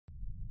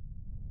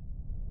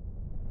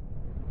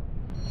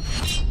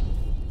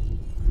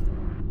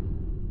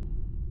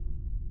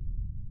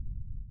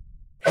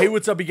Hey,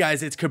 what's up you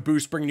guys, it's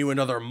Caboose bringing you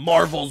another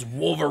Marvel's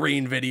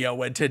Wolverine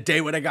video, and today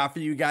what I got for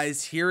you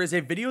guys here is a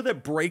video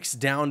that breaks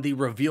down the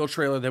reveal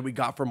trailer that we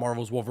got for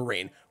Marvel's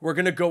Wolverine. We're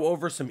going to go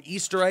over some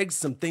Easter eggs,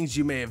 some things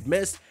you may have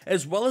missed,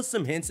 as well as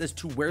some hints as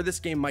to where this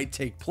game might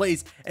take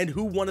place and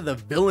who one of the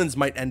villains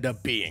might end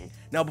up being.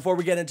 Now before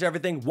we get into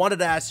everything, wanted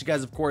to ask you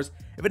guys, of course,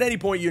 if at any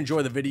point you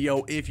enjoy the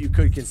video, if you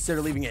could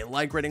consider leaving a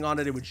like rating on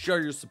it, it would show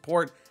your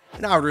support.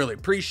 And I would really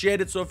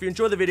appreciate it. So if you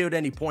enjoy the video at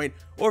any point,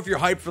 or if you're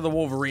hyped for the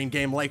Wolverine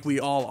game like we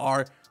all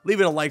are,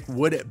 leaving a like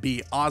would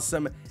be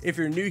awesome. If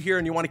you're new here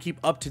and you want to keep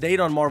up to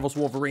date on Marvel's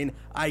Wolverine,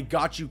 I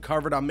got you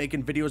covered. I'm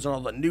making videos on all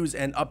the news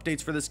and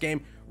updates for this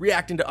game,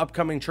 reacting to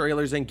upcoming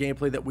trailers and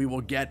gameplay that we will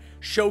get,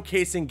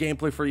 showcasing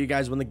gameplay for you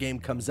guys when the game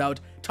comes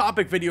out,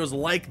 topic videos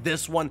like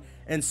this one,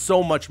 and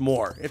so much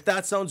more. If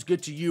that sounds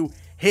good to you,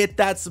 hit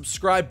that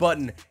subscribe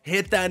button,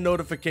 hit that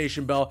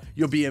notification bell.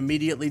 You'll be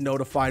immediately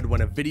notified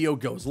when a video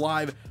goes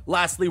live.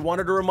 Lastly,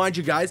 wanted to remind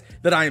you guys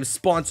that I am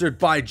sponsored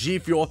by G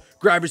Fuel.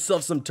 Grab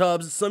yourself some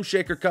tubs, some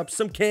shaker cups,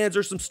 some cans,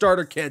 or some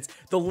starter kits.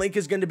 The link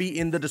is going to be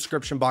in the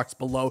description box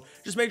below.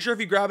 Just make sure if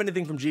you grab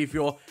anything from G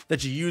Fuel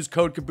that you use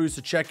code Caboose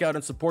to check out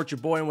and support your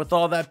boy. And with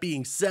all that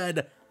being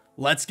said,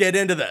 let's get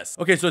into this.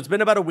 Okay, so it's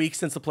been about a week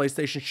since the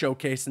PlayStation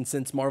Showcase and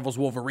since Marvel's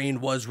Wolverine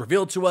was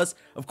revealed to us.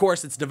 Of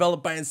course, it's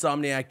developed by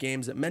Insomniac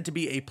Games, meant to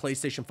be a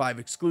PlayStation 5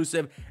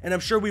 exclusive, and I'm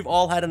sure we've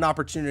all had an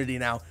opportunity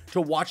now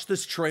to watch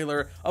this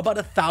trailer about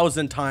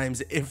 1,000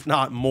 times, if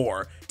not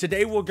more.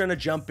 Today, we're gonna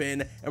jump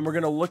in and we're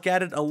gonna look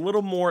at it a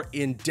little more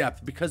in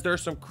depth because there are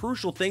some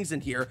crucial things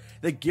in here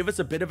that give us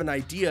a bit of an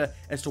idea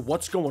as to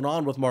what's going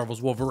on with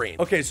Marvel's Wolverine.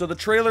 Okay, so the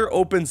trailer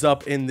opens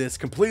up in this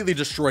completely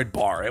destroyed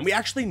bar, and we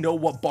actually know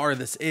what bar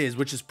this is,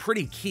 which is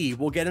pretty key.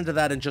 We'll get into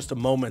that in just a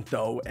moment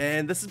though,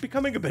 and this is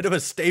becoming a bit of a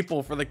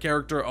staple for the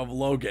character of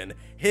Logan.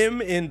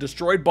 Him in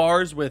destroyed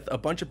bars with a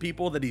bunch of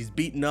people that he's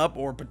beaten up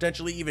or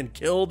potentially even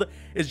killed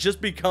is just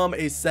become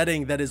a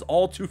setting that is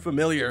all too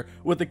familiar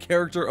with the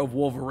character of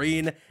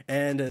Wolverine,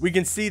 and we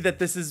can see that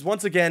this is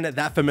once again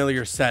that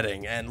familiar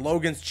setting, and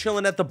Logan's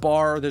chilling at the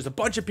bar. There's a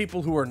bunch of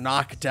people who are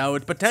knocked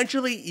out,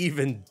 potentially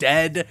even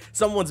dead.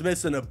 Someone's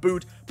missing a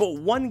boot, but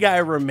one guy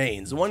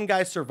remains, one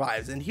guy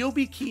survives, and he'll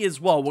be key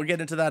as well. We'll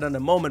get into that in a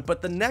moment,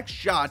 but the next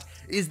shot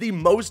is the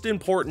most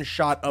important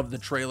shot of the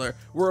trailer,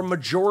 where a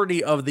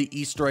majority of the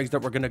Easter eggs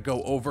that we're going to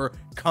go over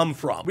come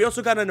from. We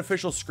also got an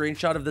official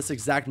screenshot of this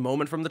exact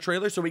moment from the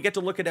trailer, so we get to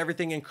look at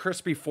everything in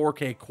crispy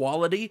 4K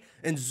quality,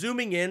 and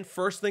zooming in,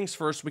 first things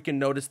first, we can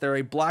notice there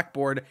a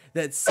blackboard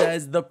that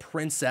says the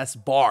Princess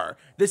Bar.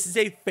 This is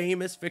a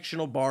famous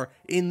fictional bar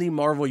in the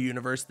Marvel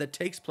universe that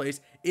takes place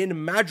in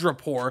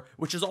Madripoor,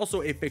 which is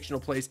also a fictional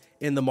place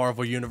in the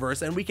Marvel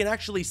universe, and we can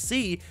actually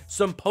see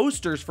some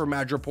posters for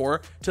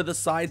Madripoor to the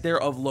side there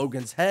of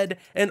Logan's head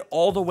and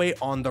all the way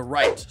on the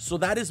right. So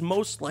that is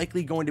most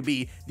likely going to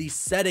be the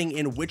setting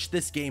in which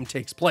this game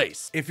takes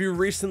place. If you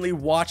recently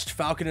watched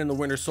Falcon and the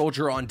Winter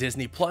Soldier on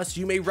Disney Plus,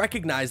 you may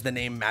recognize the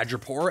name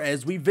Madripoor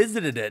as we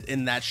visited it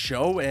in that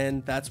show,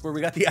 and that's where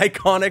we got the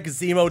iconic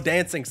Zemo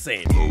dancing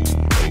scene.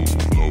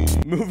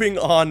 Moving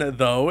on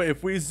though,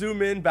 if we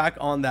zoom in back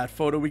on that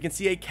photo, we can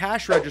see a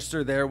cash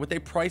register there with a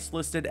price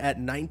listed at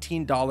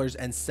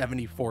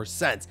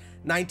 $19.74.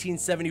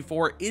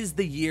 1974 is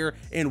the year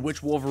in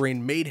which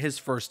Wolverine made his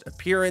first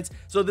appearance,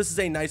 so this is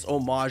a nice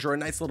homage or a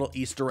nice little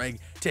Easter egg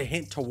to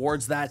hint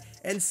towards that.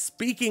 And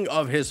speaking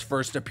of his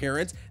first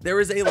appearance, there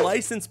is a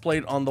license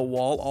plate on the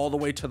wall all the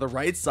way to the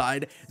right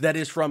side that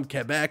is from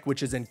Quebec,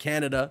 which is in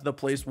Canada, the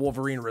place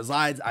Wolverine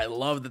resides. I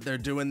love that they're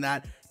doing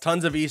that.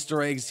 Tons of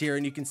Easter eggs here,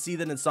 and you can see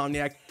that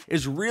Insomniac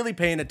is really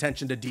paying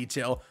attention to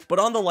detail. But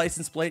on the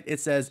license plate, it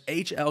says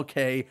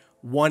HLK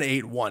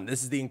 181.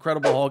 This is the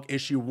Incredible Hulk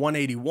issue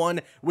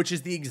 181, which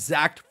is the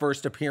exact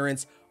first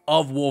appearance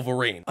of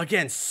Wolverine.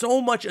 Again,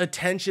 so much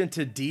attention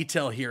to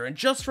detail here, and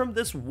just from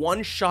this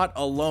one shot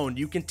alone,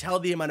 you can tell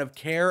the amount of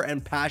care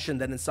and passion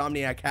that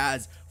Insomniac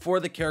has for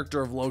the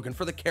character of Logan,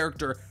 for the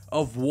character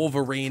of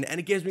Wolverine, and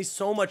it gives me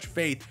so much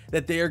faith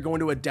that they are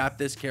going to adapt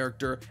this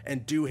character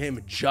and do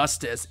him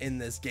justice in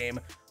this game.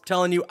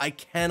 Telling you, I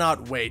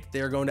cannot wait.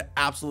 They're going to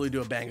absolutely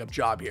do a bang-up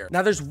job here.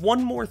 Now, there's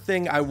one more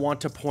thing I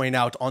want to point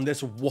out on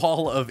this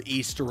wall of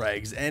Easter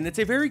eggs, and it's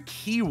a very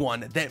key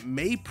one that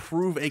may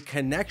prove a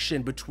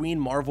connection between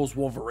Marvel's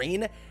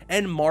Wolverine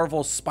and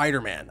Marvel's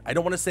Spider-Man. I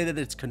don't want to say that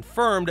it's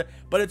confirmed,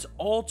 but it's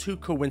all too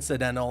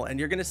coincidental, and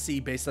you're going to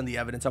see based on the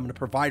evidence I'm going to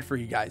provide for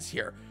you guys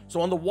here.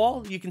 So on the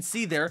wall, you can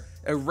see there,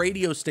 a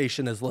radio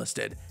station is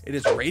listed. It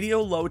is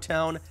Radio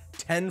Lowtown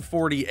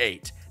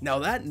 1048. Now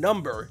that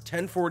number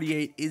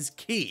 1048 is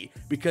key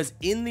because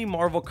in the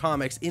Marvel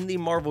comics, in the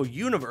Marvel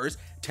universe,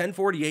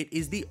 1048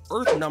 is the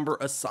Earth number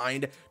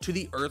assigned to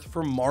the Earth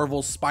for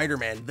Marvel's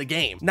Spider-Man, the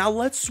game. Now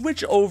let's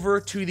switch over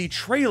to the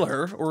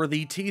trailer or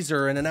the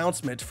teaser and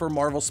announcement for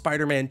Marvel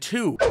Spider-Man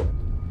 2.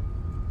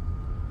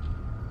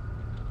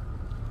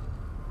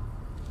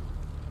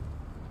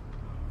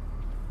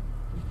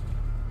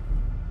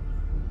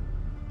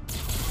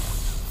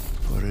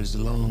 For as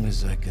long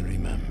as I can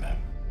remember,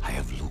 I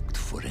have looked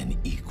for an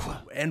equal.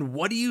 And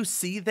what do you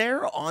see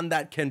there on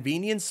that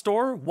convenience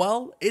store?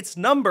 Well, it's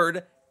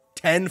numbered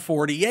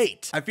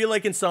 1048. I feel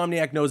like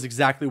Insomniac knows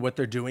exactly what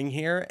they're doing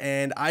here,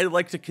 and I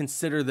like to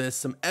consider this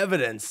some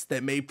evidence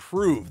that may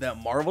prove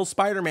that Marvel's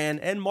Spider-Man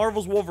and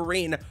Marvel's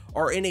Wolverine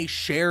are in a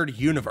shared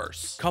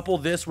universe. Couple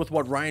this with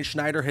what Ryan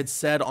Schneider had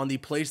said on the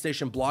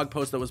PlayStation blog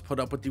post that was put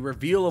up with the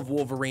reveal of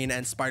Wolverine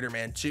and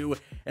Spider-Man 2,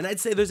 and I'd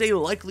say there's a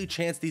likely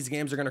chance these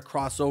games are going to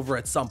cross over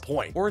at some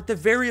point, or at the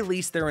very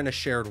least they're in a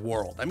shared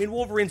world. I mean,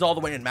 Wolverine's all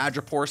the way in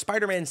Madripoor,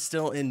 Spider-Man's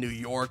still in New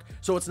York,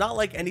 so it's not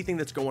like anything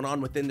that's going on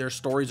within their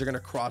stories are going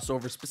to cross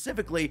over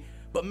specifically,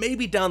 but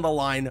maybe down the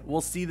line we'll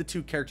see the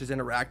two characters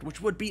interact, which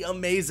would be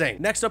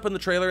amazing. Next up in the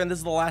trailer, and this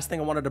is the last thing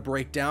I wanted to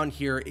break down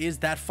here, is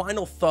that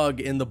final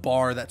thug in the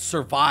bar that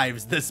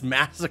survives this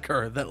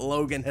massacre that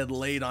Logan had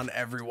laid on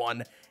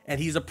everyone. And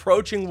he's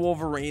approaching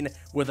Wolverine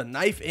with a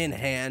knife in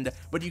hand,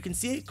 but you can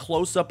see a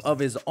close-up of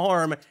his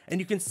arm, and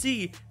you can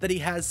see that he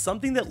has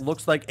something that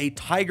looks like a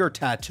tiger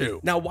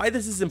tattoo. Now, why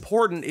this is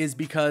important is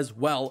because,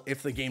 well,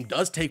 if the game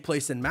does take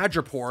place in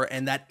Madripoor,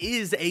 and that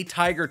is a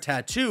tiger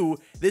tattoo,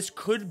 this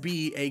could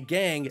be a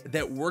gang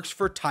that works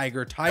for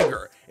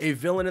Tiger, a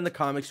villain in the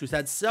comics who's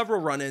had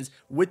several run-ins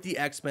with the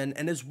X-Men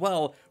and as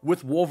well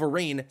with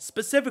Wolverine,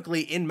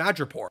 specifically in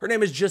Madripoor. Her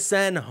name is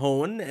Jasen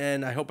Hone,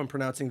 and I hope I'm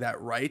pronouncing that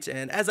right,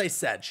 and as I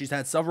said, she's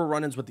had several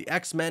run-ins with the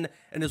X-Men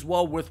and as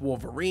well with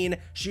Wolverine.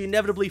 She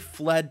inevitably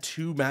fled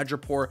to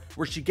Madripoor,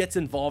 where she gets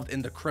involved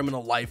in the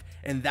criminal life,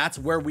 and that's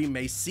where we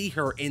may see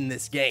her in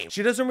this game.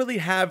 She doesn't really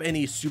have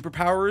any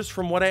superpowers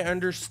from what I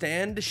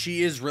understand.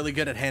 She is really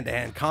good at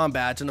hand-to-hand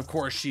combat, and of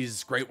course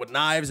she's great with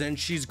knives and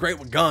she's great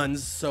with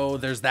guns, so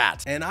there's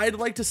that. And I'd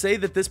like to say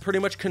that this pretty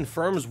much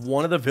confirms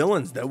one of the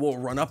villains that we'll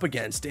run up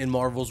against in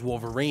Marvel's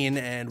Wolverine,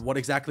 and what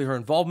exactly her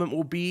involvement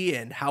will be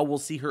and how we'll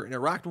see her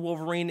interact with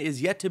Wolverine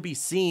is yet to be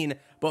seen.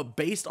 But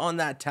based on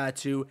that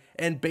tattoo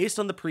and based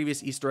on the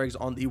previous Easter eggs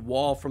on the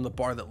wall from the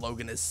bar that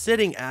Logan is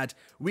sitting at,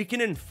 we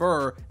can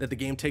infer that the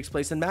game takes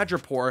place in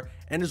Madripoor,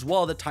 and as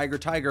well that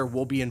Tiger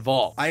will be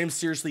involved. I am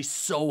seriously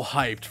so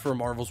hyped for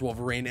Marvel's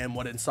Wolverine and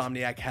what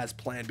Insomniac has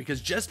planned, because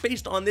just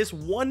based on this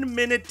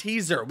 1-minute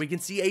teaser, we can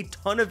see a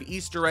ton of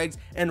Easter eggs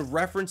and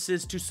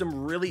references to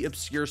some really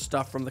obscure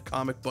stuff from the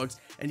comic books,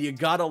 and you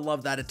gotta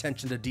love that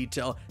attention to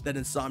detail that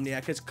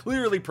Insomniac has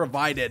clearly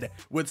provided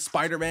with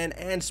Spider-Man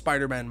and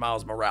Spider-Man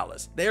Miles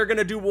Morales. They're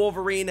gonna do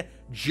Wolverine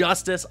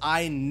justice,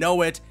 I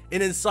know it.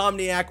 In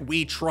Insomniac,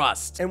 we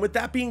trust. And with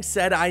that being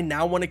said, I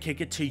now want to kick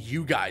it to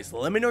you guys.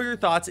 Let me know your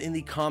thoughts in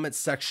the comments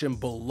section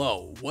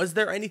below. Was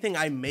there anything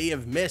I may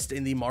have missed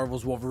in the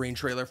Marvel's Wolverine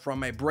trailer from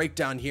my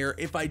breakdown here?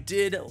 If I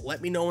did,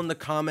 let me know in the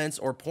comments,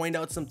 or point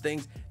out some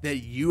things that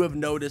you have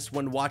noticed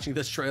when watching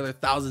this trailer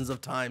thousands of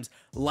times,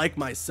 like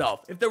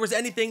myself. If there was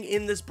anything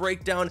in this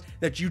breakdown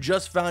that you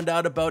just found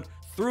out about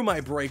through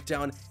my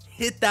breakdown,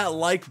 hit that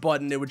like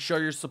button. It would show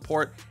your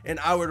support and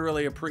I would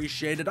really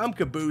appreciate it. I'm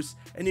Caboose,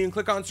 and you can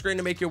click on screen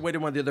to make your way to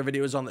one of the other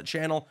videos on the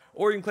channel,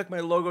 or you can click my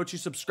logo to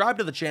subscribe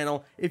to the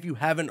channel if you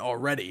haven't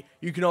already.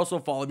 You can also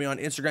follow me on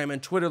Instagram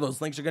and Twitter. Those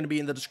links are going to be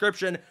in the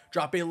description.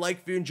 Drop a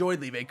like if you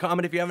enjoyed, leave a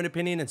comment if you have an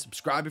opinion, and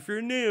subscribe if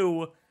you're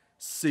new.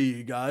 See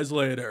you guys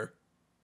later.